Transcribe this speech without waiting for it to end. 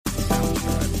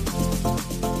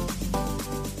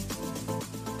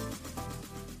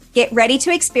Get ready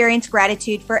to experience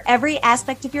gratitude for every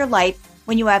aspect of your life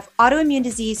when you have autoimmune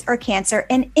disease or cancer,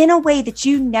 and in a way that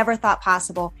you never thought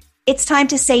possible. It's time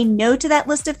to say no to that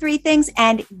list of 3 things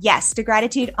and yes to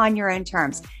gratitude on your own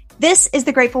terms. This is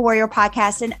the Grateful Warrior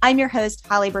Podcast, and I'm your host,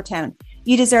 Holly Bertone.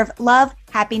 You deserve love,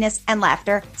 happiness, and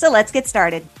laughter. So let's get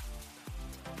started.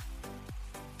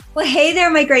 Well, hey there,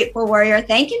 my Grateful Warrior.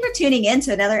 Thank you for tuning in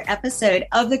to another episode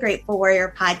of the Grateful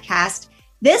Warrior Podcast.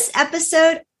 This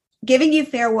episode, giving you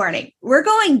fair warning, we're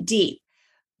going deep,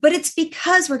 but it's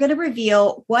because we're going to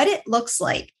reveal what it looks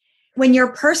like when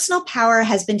your personal power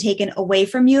has been taken away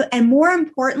from you, and more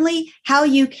importantly, how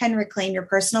you can reclaim your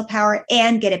personal power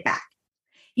and get it back.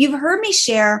 You've heard me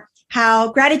share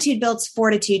how gratitude builds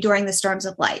fortitude during the storms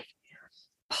of life.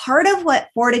 Part of what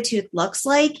fortitude looks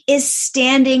like is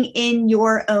standing in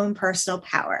your own personal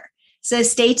power. So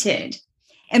stay tuned.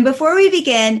 And before we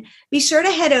begin, be sure to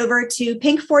head over to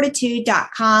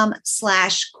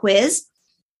pinkfortitude.com/quiz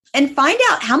and find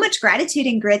out how much gratitude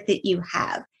and grit that you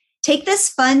have. Take this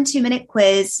fun 2-minute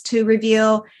quiz to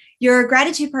reveal your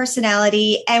gratitude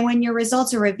personality. And when your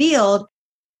results are revealed,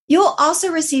 you'll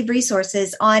also receive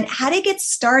resources on how to get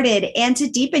started and to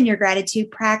deepen your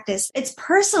gratitude practice. It's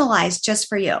personalized just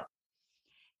for you.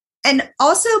 And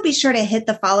also be sure to hit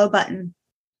the follow button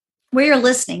where you're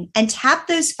listening and tap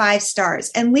those 5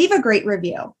 stars and leave a great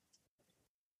review,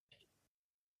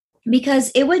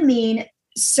 because it would mean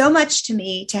so much to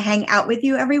me to hang out with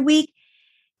you every week,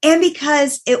 and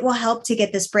because it will help to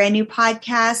get this brand new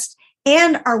podcast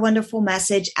and our wonderful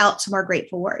message out to more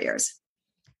grateful warriors.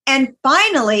 And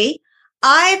finally,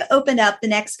 I've opened up the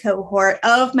next cohort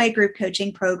of my group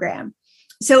coaching program.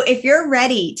 So if you're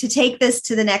ready to take this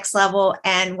to the next level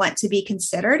and want to be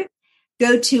considered,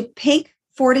 go to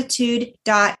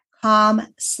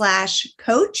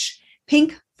pinkfortitude.com/coach,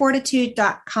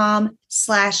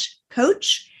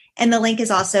 pinkfortitude.com/coach. And the link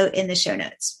is also in the show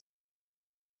notes.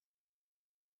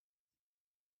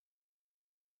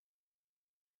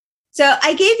 So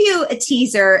I gave you a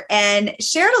teaser and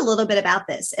shared a little bit about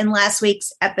this in last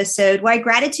week's episode, why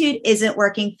gratitude isn't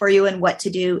working for you and what to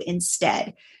do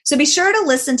instead. So be sure to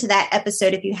listen to that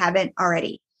episode if you haven't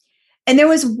already. And there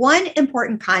was one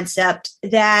important concept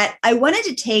that I wanted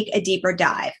to take a deeper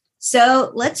dive.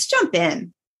 So let's jump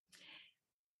in.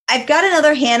 I've got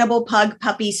another Hannibal pug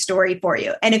puppy story for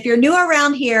you. And if you're new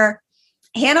around here,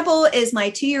 Hannibal is my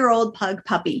 2-year-old pug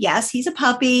puppy. Yes, he's a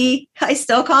puppy. I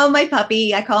still call him my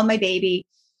puppy. I call him my baby.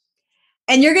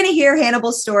 And you're going to hear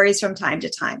Hannibal's stories from time to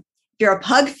time. If you're a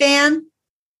pug fan,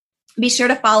 be sure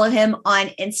to follow him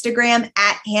on Instagram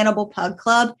at Hannibal Pug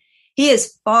Club. He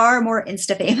is far more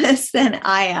Insta famous than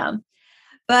I am.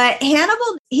 But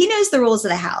Hannibal, he knows the rules of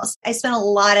the house. I spent a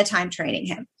lot of time training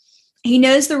him. He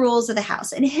knows the rules of the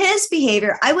house. And his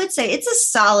behavior, I would say it's a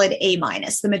solid A-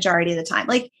 the majority of the time.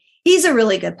 Like, he's a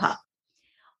really good pup.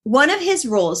 One of his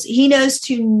rules, he knows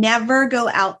to never go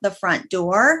out the front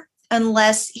door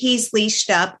unless he's leashed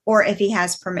up or if he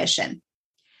has permission.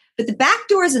 But the back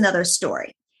door is another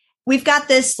story. We've got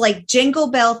this like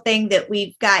jingle bell thing that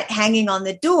we've got hanging on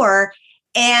the door,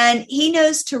 and he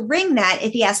knows to ring that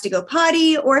if he has to go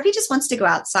potty or if he just wants to go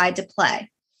outside to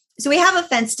play. So we have a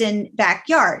fenced in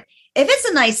backyard. If it's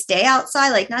a nice day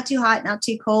outside, like not too hot, not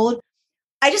too cold,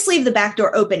 I just leave the back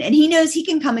door open, and he knows he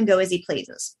can come and go as he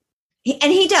pleases.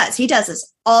 And he does. He does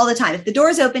this all the time. If the door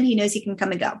is open, he knows he can come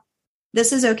and go.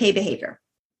 This is okay behavior,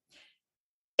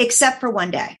 except for one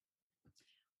day.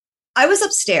 I was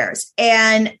upstairs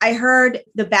and I heard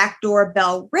the back door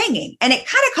bell ringing, and it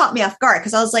kind of caught me off guard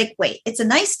because I was like, wait, it's a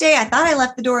nice day. I thought I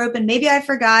left the door open. Maybe I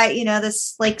forgot,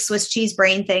 this like Swiss cheese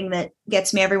brain thing that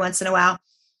gets me every once in a while.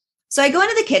 So I go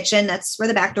into the kitchen. That's where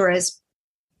the back door is.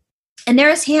 And there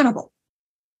is Hannibal.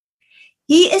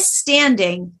 He is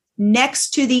standing next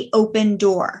to the open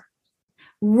door,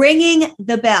 ringing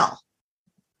the bell,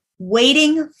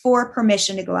 waiting for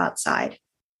permission to go outside.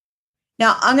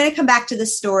 Now, I'm going to come back to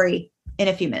this story in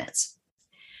a few minutes.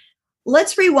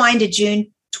 Let's rewind to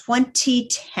June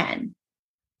 2010.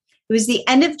 It was the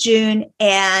end of June,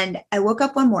 and I woke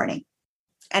up one morning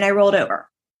and I rolled over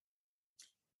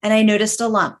and I noticed a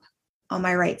lump on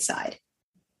my right side.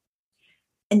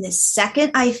 And the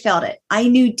second I felt it, I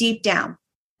knew deep down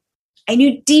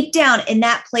in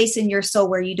that place in your soul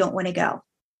where you don't want to go,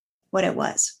 what it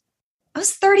was. I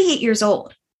was 38 years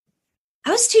old. I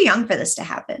was too young for this to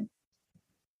happen.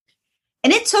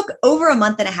 And it took over a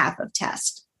month and a half of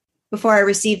tests before I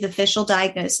received the official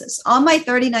diagnosis. On my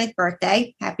 39th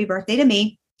birthday, happy birthday to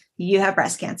me, you have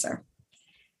breast cancer.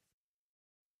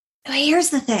 But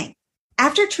here's the thing.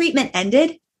 After treatment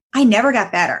ended, I never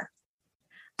got better.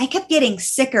 I kept getting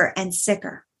sicker and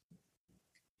sicker.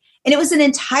 And it was an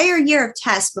entire year of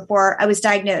tests before I was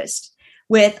diagnosed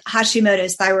with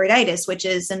Hashimoto's thyroiditis, which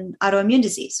is an autoimmune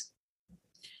disease.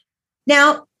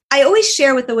 Now, I always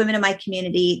share with the women in my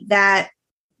community that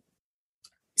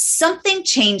something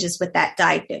changes with that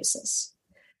diagnosis.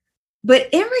 But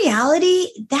in reality,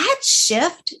 that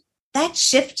shift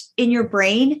in your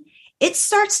brain, it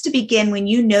starts to begin when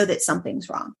you know that something's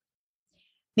wrong.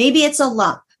 Maybe it's a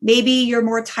lump. Maybe you're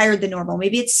more tired than normal.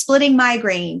 Maybe it's splitting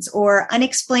migraines or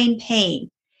unexplained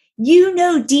pain. You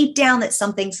know deep down that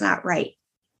something's not right.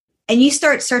 And you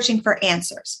start searching for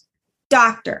answers.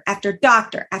 Doctor after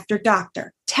doctor after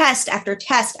doctor, test after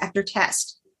test after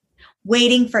test,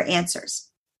 waiting for answers.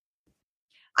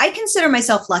 I consider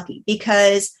myself lucky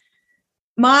because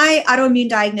my autoimmune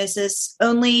diagnosis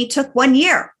only took 1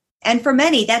 year. And for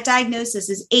many, that diagnosis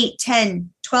is 8,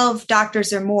 10, 12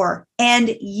 doctors or more,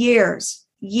 and years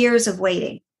of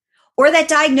waiting. Or that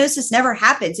diagnosis never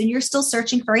happens and you're still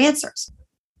searching for answers.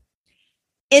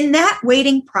 In that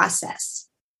waiting process,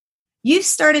 you've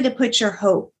started to put your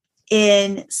hope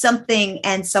in something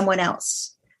and someone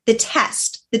else. The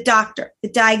test, the doctor, the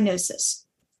diagnosis.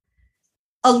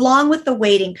 Along with the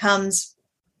waiting comes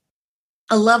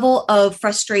a level of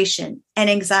frustration and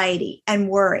anxiety and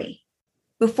worry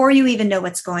before you even know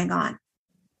what's going on.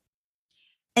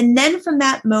 And then from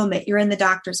that moment, you're in the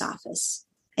doctor's office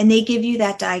and they give you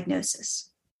that diagnosis.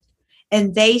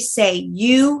 And they say,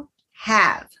 you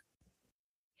have.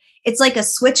 It's like a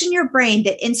switch in your brain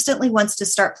that instantly wants to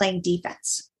start playing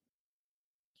defense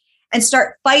and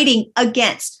start fighting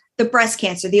against the breast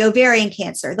cancer, the ovarian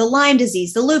cancer, the Lyme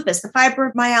disease, the lupus, the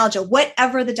fibromyalgia,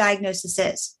 whatever the diagnosis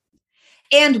is.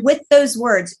 And with those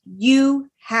words, you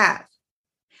have,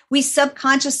 we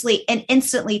subconsciously and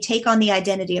instantly take on the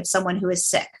identity of someone who is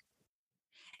sick.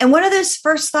 And one of those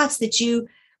first thoughts that you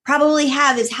probably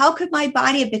have is, how could my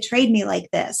body have betrayed me like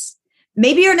this?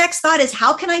 Maybe your next thought is,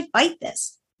 how can I fight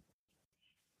this?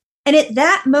 And at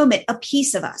that moment, a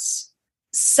piece of us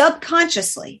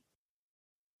subconsciously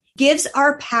gives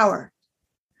our power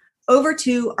over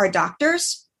to our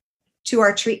doctors, to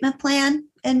our treatment plan,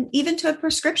 and even to a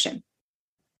prescription.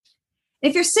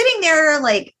 If you're sitting there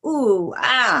like,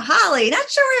 Holly, not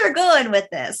sure where you're going with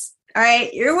this. All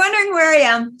right. You're wondering where I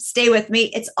am. Stay with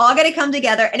me. It's all going to come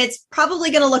together and it's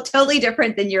probably going to look totally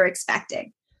different than you're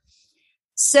expecting.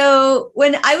 So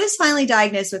when I was finally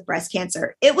diagnosed with breast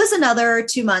cancer, it was another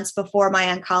 2 months before my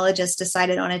oncologist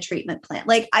decided on a treatment plan.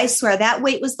 Like, I swear that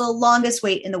wait was the longest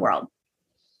wait in the world.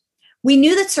 We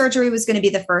knew that surgery was going to be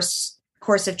the first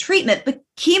course of treatment, but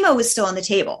chemo was still on the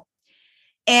table.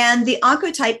 And the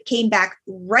oncotype came back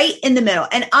right in the middle.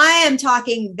 And I am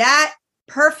talking that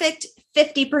perfect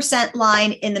 50%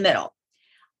 line in the middle.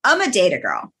 I'm a data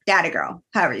girl,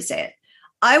 however you say it.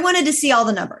 I wanted to see all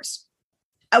the numbers.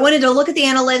 I wanted to look at the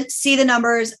analytics, see the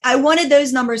numbers. I wanted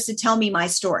those numbers to tell me my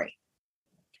story.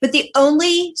 But the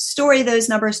only story those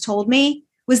numbers told me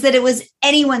was that it was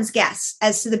anyone's guess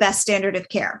as to the best standard of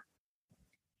care.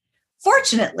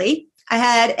 Fortunately, I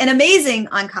had an amazing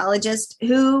oncologist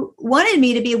who wanted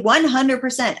me to be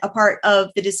 100% a part of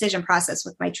the decision process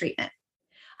with my treatment.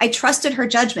 I trusted her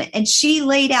judgment and she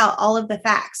laid out all of the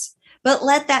facts, but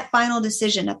let that final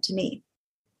decision up to me.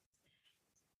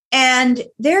 And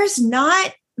there's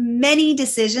not many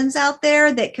decisions out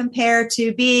there that compare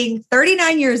to being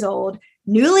 39 years old,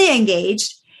 newly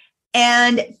engaged,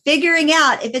 and figuring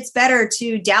out if it's better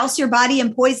to douse your body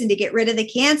in poison to get rid of the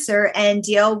cancer and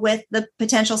deal with the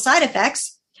potential side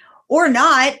effects or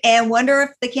not, and wonder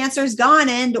if the cancer is gone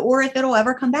and or if it'll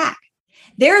ever come back.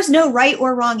 There's no right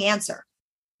or wrong answer.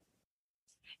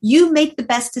 You make the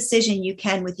best decision you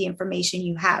can with the information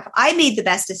you have. I made the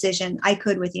best decision I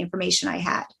could with the information I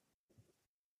had.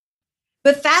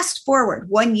 But fast forward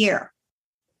 1 year,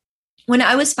 when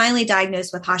I was finally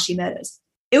diagnosed with Hashimoto's,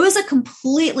 it was a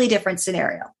completely different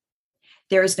scenario.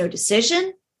 There was no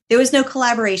decision. There was no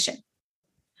collaboration.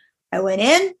 I went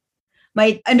in.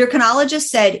 My endocrinologist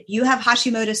said, you have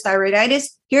Hashimoto's thyroiditis.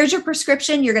 Here's your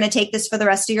prescription. You're going to take this for the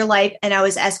rest of your life. And I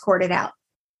was escorted out.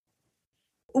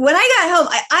 When I got home,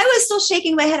 I was still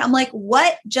shaking my head. I'm like,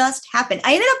 what just happened?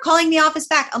 I ended up calling the office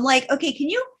back. I'm like, okay, can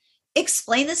you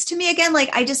explain this to me again?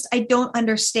 Like, I don't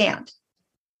understand.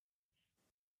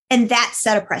 And that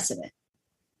set a precedent.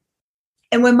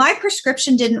 And when my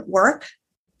prescription didn't work,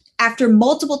 after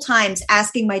multiple times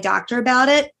asking my doctor about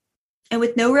it and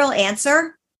with no real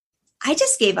answer, I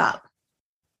just gave up.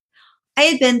 I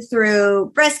had been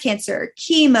through breast cancer,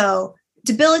 chemo,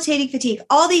 debilitating fatigue,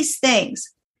 all these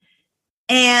things.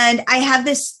 And I have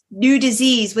this new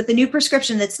disease with the new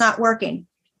prescription that's not working.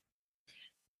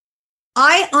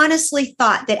 I honestly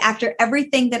thought that after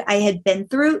everything that I had been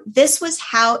through, this was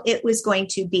how it was going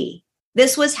to be.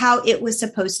 This was how it was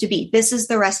supposed to be. This is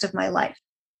the rest of my life.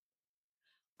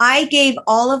 I gave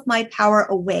all of my power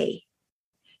away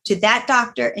to that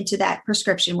doctor and to that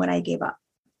prescription when I gave up.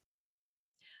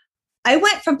 I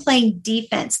went from playing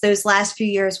defense those last few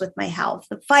years with my health,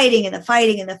 the fighting and the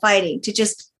fighting and the fighting, to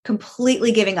just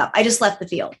completely giving up. I just left the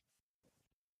field.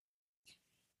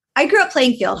 I grew up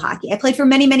playing field hockey. I played for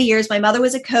many, many years. My mother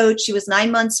was a coach. She was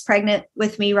 9 months pregnant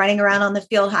with me running around on the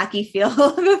field hockey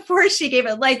field before she gave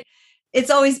it. Like,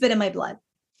 it's always been in my blood.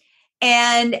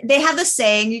 And they have the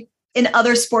saying in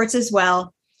other sports as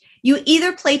well, you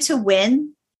either play to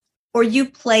win or you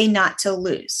play not to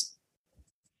lose.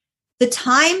 The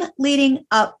time leading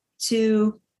up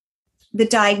to the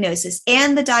diagnosis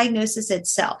and the diagnosis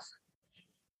itself,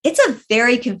 it's a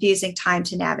very confusing time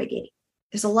to navigate.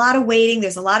 There's a lot of waiting.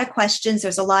 There's a lot of questions.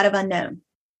 There's a lot of unknown.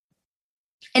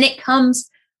 And it comes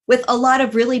with a lot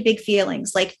of really big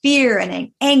feelings like fear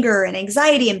and anger and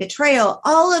anxiety and betrayal,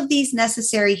 all of these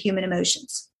necessary human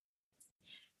emotions.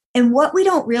 And what we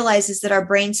don't realize is that our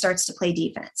brain starts to play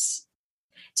defense.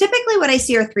 Typically, what I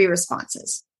see are 3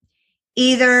 responses.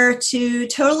 Either to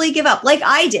totally give up, like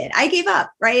I did. I gave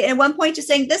up, right? And at one point, just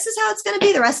saying, this is how it's going to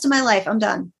be the rest of my life. I'm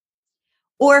done.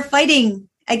 Or fighting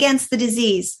against the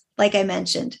disease, like I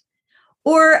mentioned.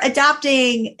 Or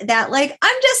adopting that, like,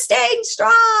 I'm just staying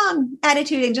strong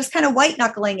attitude and just kind of white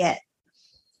knuckling it.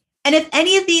 And if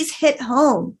any of these hit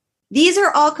home, these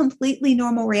are all completely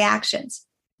normal reactions.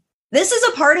 This is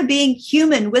a part of being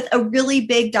human with a really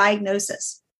big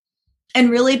diagnosis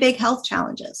and really big health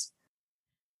challenges.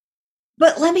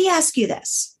 But let me ask you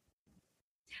this.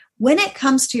 When it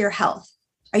comes to your health,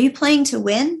 are you playing to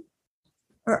win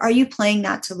or are you playing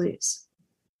not to lose?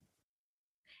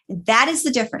 And that is the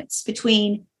difference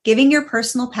between giving your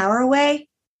personal power away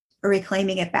or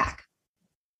reclaiming it back.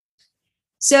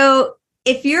 So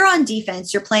if you're on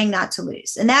defense, you're playing not to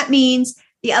lose. And that means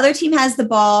the other team has the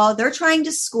ball, they're trying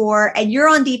to score, and you're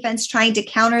on defense trying to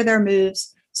counter their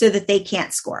moves so that they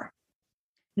can't score.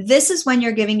 This is when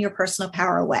you're giving your personal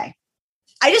power away.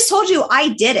 I just told you I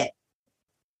did it.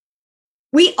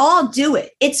 We all do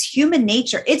it. It's human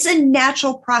nature. It's a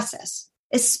natural process,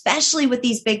 especially with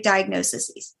these big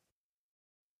diagnoses.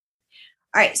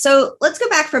 All right, so let's go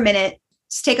back for a minute.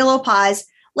 Let's take a little pause.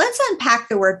 Let's unpack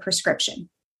the word prescription.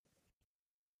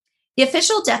 The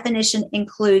official definition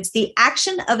includes the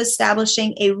action of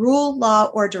establishing a rule,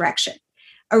 law, or direction,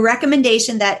 a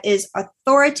recommendation that is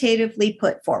authoritatively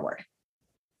put forward.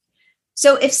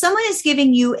 So if someone is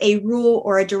giving you a rule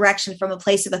or a direction from a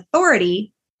place of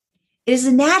authority, it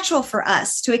is natural for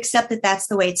us to accept that that's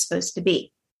the way it's supposed to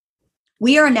be.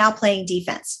 We are now playing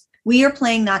defense. We are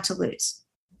playing not to lose.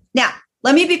 Now,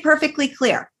 let me be perfectly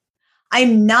clear.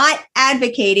 I'm not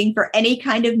advocating for any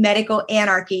kind of medical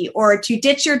anarchy or to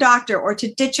ditch your doctor or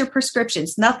to ditch your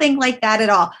prescriptions. Nothing like that at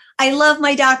all. I love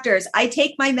my doctors. I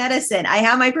take my medicine. I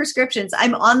have my prescriptions.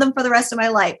 I'm on them for the rest of my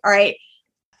life. All right.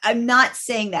 I'm not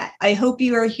saying that. I hope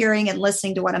you are hearing and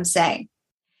listening to what I'm saying.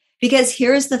 Because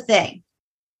here's the thing.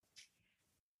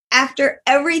 After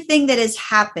everything that has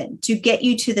happened to get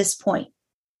you to this point,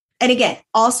 and again,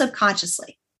 all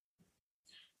subconsciously,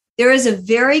 there is a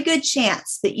very good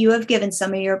chance that you have given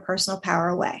some of your personal power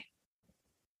away.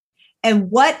 And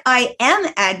what I am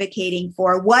advocating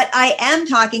for, what I am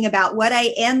talking about, what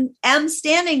I am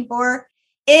standing for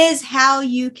is how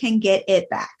you can get it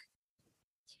back.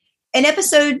 In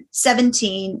episode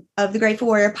 17 of the Grateful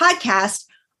Warrior podcast,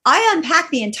 I unpack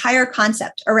the entire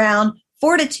concept around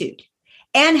fortitude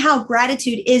and how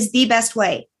gratitude is the best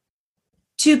way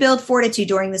to build fortitude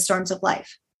during the storms of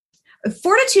life.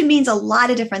 Fortitude means a lot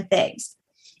of different things.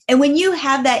 And when you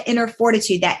have that inner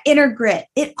fortitude, that inner grit,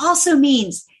 it also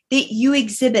means that you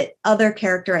exhibit other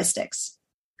characteristics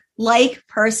like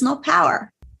personal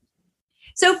power.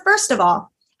 So first of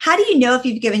all, how do you know if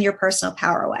you've given your personal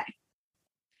power away?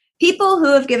 People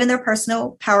who have given their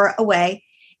personal power away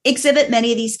exhibit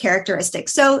many of these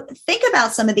characteristics. So think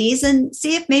about some of these and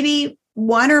see if maybe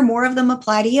one or more of them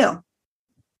apply to you.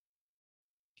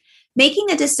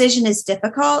 Making a decision is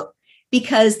difficult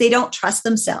because they don't trust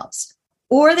themselves,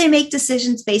 or they make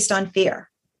decisions based on fear.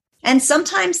 And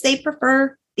sometimes they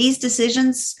prefer these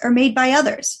decisions are made by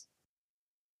others.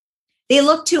 They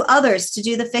look to others to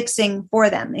do the fixing for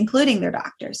them, including their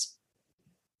doctors.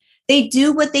 They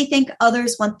do what they think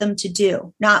others want them to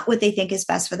do, not what they think is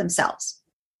best for themselves.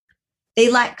 They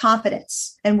lack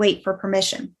confidence and wait for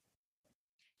permission.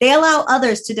 They allow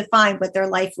others to define what their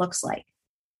life looks like.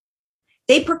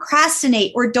 They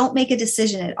procrastinate or don't make a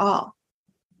decision at all.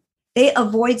 They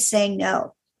avoid saying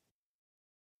no.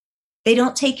 They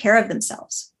don't take care of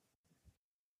themselves.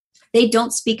 They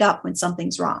don't speak up when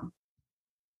something's wrong.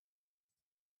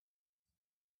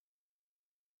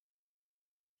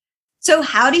 So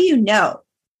how do you know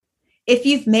if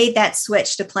you've made that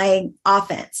switch to playing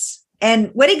offense? And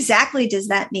what exactly does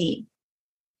that mean?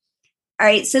 All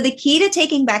right, so the key to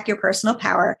taking back your personal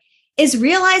power is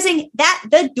realizing that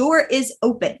the door is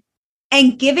open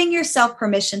and giving yourself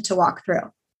permission to walk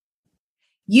through.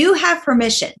 You have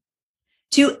permission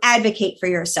to advocate for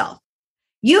yourself.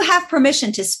 You have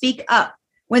permission to speak up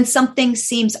when something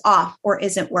seems off or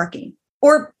isn't working,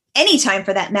 or any time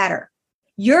for that matter.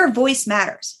 Your voice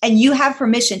matters, and you have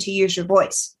permission to use your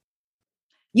voice.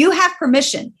 You have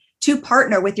permission to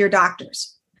partner with your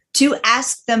doctors, to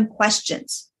ask them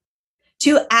questions,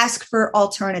 to ask for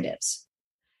alternatives.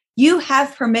 You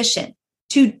have permission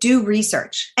to do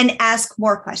research and ask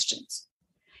more questions.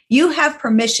 You have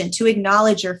permission to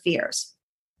acknowledge your fears.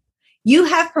 You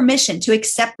have permission to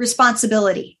accept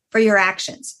responsibility for your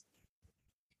actions.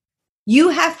 You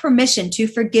have permission to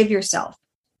forgive yourself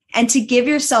and to give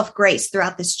yourself grace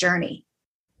throughout this journey.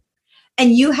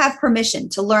 And you have permission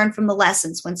to learn from the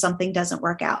lessons when something doesn't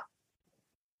work out.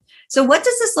 So what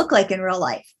does this look like in real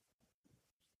life?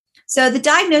 So the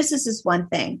diagnosis is one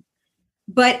thing,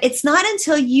 but it's not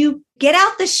until you get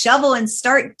out the shovel and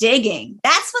start digging.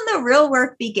 That's when the real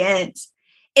work begins.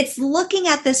 It's looking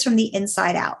at this from the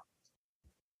inside out.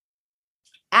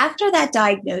 After that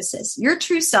diagnosis, your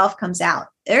true self comes out.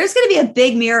 There's going to be a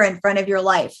big mirror in front of your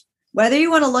life, whether you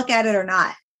want to look at it or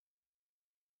not.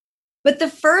 But the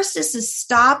first is to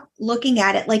stop looking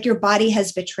at it like your body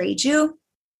has betrayed you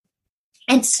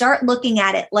and start looking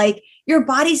at it like your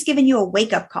body's given you a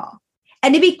wake-up call,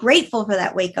 and to be grateful for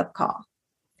that wake-up call.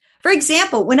 For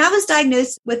example, when I was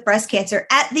diagnosed with breast cancer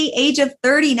at the age of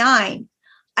 39,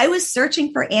 I was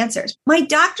searching for answers. My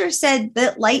doctor said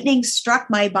that lightning struck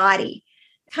my body.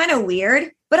 Kind of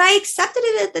weird, but I accepted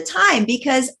it at the time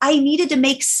because I needed to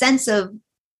make sense of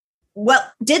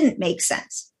what didn't make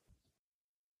sense.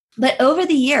 But over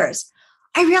the years,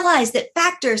 I realized that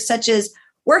factors such as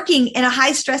working in a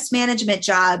high stress management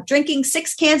job, drinking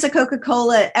 6 cans of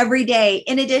Coca-Cola every day,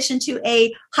 in addition to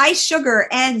a high sugar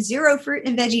and 0 fruit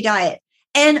and veggie diet,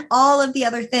 and all of the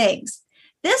other things.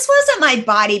 This wasn't my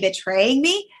body betraying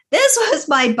me. This was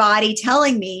my body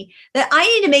telling me that I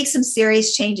need to make some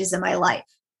serious changes in my life.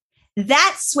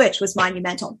 That switch was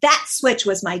monumental. That switch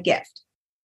was my gift.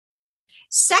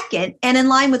 Second, and in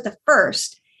line with the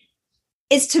first,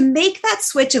 is to make that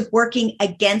switch of working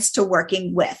against to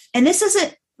working with. And this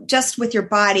isn't just with your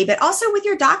body, but also with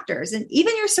your doctors and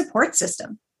even your support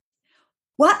system.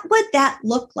 What would that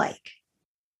look like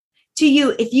to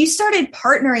you if you started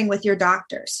partnering with your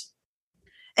doctors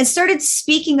and started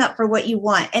speaking up for what you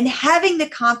want and having the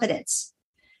confidence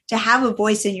to have a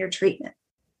voice in your treatment?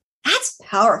 That's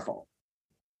powerful.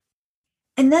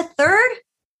 And the third,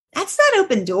 that's that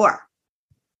open door.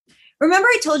 Remember,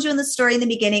 I told you in the story in the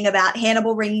beginning about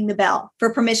Hannibal ringing the bell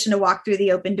for permission to walk through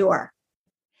the open door.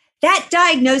 That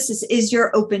diagnosis is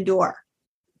your open door.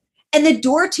 And the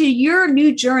door to your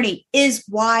new journey is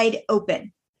wide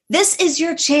open. This is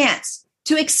your chance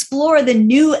to explore the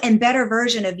new and better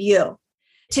version of you,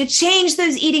 to change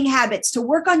those eating habits, to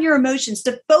work on your emotions,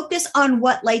 to focus on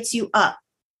what lights you up,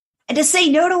 and to say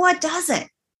no to what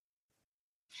doesn't.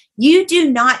 You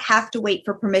do not have to wait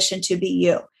for permission to be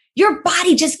you. Your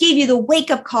body just gave you the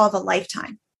wake-up call of a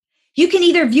lifetime. You can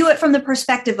either view it from the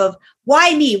perspective of,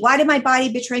 why me? Why did my body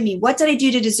betray me? What did I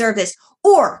do to deserve this?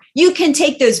 Or you can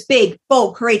take those big,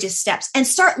 bold, courageous steps and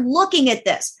start looking at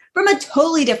this from a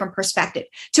totally different perspective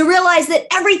to realize that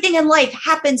everything in life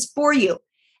happens for you.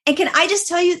 And can I just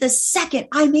tell you, the second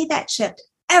I made that shift,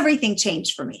 everything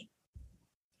changed for me.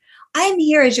 I'm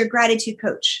here as your gratitude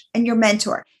coach and your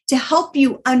mentor to help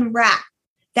you unwrap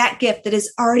that gift that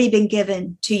has already been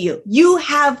given to you. You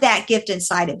have that gift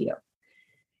inside of you.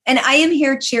 And I am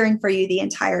here cheering for you the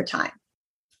entire time.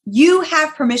 You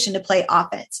have permission to play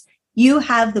offense. You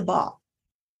have the ball.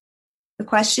 The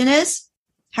question is,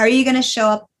 how are you going to show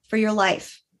up for your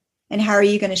life? And how are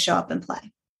you going to show up and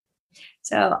play?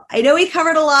 So I know we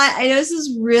covered a lot. I know this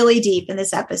is really deep in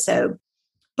this episode,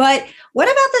 but what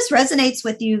about this resonates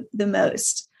with you the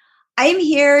most? I'm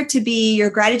here to be your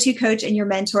gratitude coach and your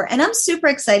mentor, and I'm super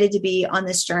excited to be on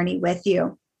this journey with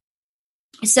you.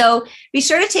 So be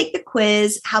sure to take the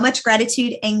quiz, How Much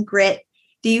Gratitude and Grit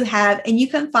Do You Have? And you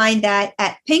can find that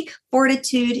at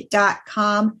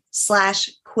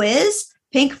pinkfortitude.com/quiz,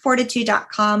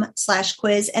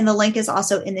 pinkfortitude.com/quiz. And the link is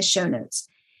also in the show notes.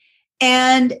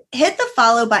 And hit the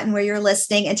follow button where you're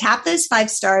listening and tap those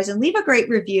 5 stars and leave a great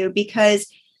review, because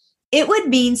It would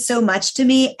mean so much to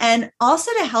me, and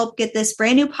also to help get this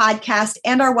brand new podcast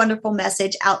and our wonderful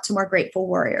message out to more grateful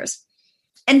warriors.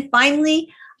 And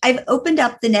finally, I've opened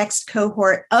up the next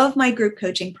cohort of my group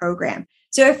coaching program.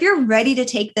 So if you're ready to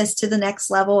take this to the next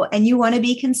level and you want to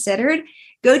be considered,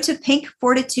 go to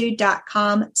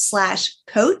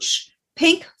pinkfortitude.com/coach,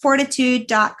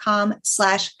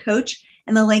 pinkfortitude.com/coach,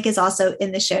 and the link is also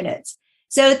in the show notes.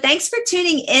 So thanks for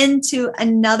tuning in to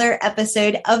another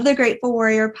episode of the Grateful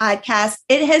Warrior podcast.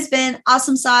 It has been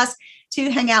awesome sauce to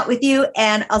hang out with you,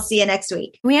 and I'll see you next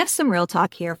week. We have some real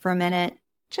talk here for a minute,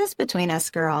 just between us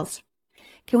girls.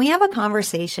 Can we have a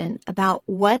conversation about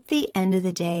what the end of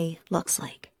the day looks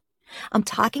like? I'm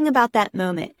talking about that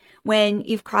moment when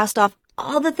you've crossed off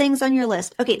all the things on your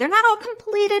list. Okay, they're not all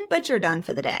completed, but you're done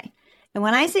for the day. And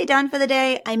when I say done for the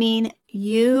day, I mean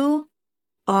you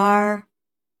are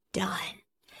done.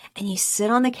 And you sit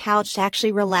on the couch to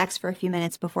actually relax for a few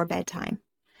minutes before bedtime.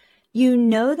 You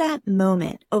know that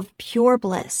moment of pure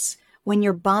bliss when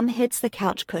your bum hits the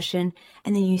couch cushion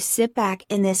and then you sit back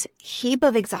in this heap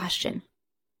of exhaustion.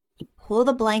 You pull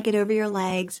the blanket over your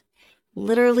legs,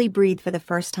 literally breathe for the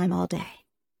first time all day.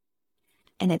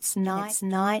 And it's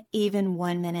not even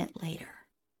 1 minute later.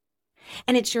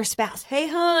 And it's your spouse, hey,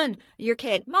 hon, your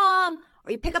kid, mom,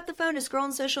 or you pick up the phone to scroll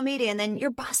on social media and then your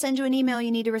boss sends you an email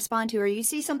you need to respond to, or you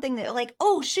see something that like,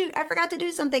 oh, shoot, I forgot to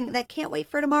do something that can't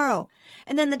wait for tomorrow.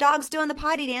 And then the dog's doing the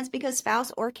potty dance because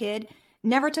spouse or kid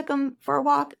never took them for a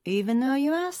walk, even though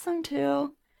you asked them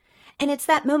to. And it's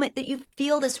that moment that you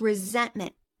feel this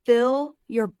resentment fill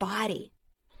your body.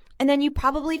 And then you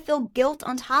probably feel guilt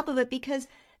on top of it because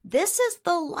this is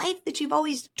the life that you've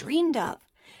always dreamed of.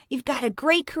 You've got a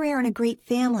great career and a great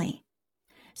family.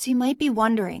 So you might be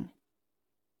wondering,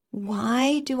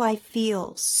 why do I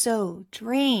feel so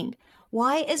drained?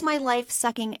 Why is my life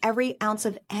sucking every ounce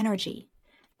of energy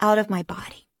out of my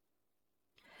body?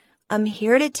 I'm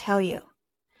here to tell you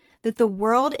that the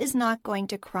world is not going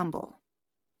to crumble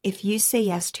if you say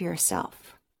yes to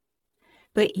yourself,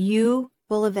 but you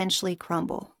will eventually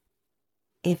crumble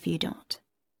if you don't.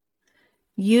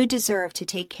 You deserve to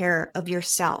take care of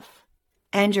yourself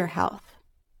and your health,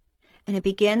 and it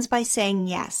begins by saying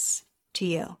yes to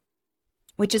you,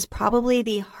 which is probably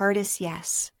the hardest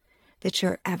yes that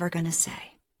you're ever going to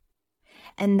say.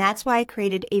 And that's why I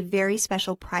created a very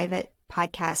special private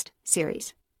podcast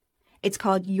series. It's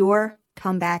called Your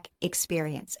Comeback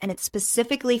Experience, and it's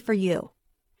specifically for you,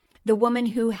 the woman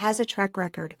who has a track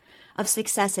record of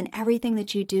success in everything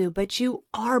that you do, but you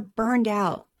are burned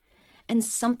out and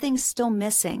something's still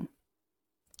missing.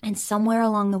 And somewhere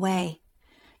along the way,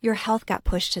 your health got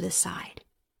pushed to the side.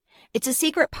 It's a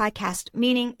secret podcast,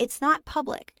 meaning it's not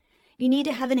public. You need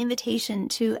to have an invitation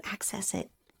to access it,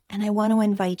 and I want to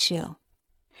invite you.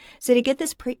 So to get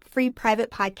this free private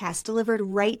podcast delivered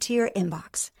right to your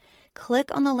inbox,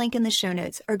 click on the link in the show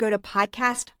notes or go to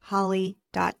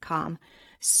podcastholly.com.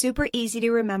 Super easy to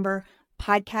remember,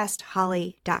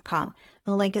 podcastholly.com.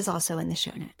 The link is also in the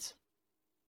show notes.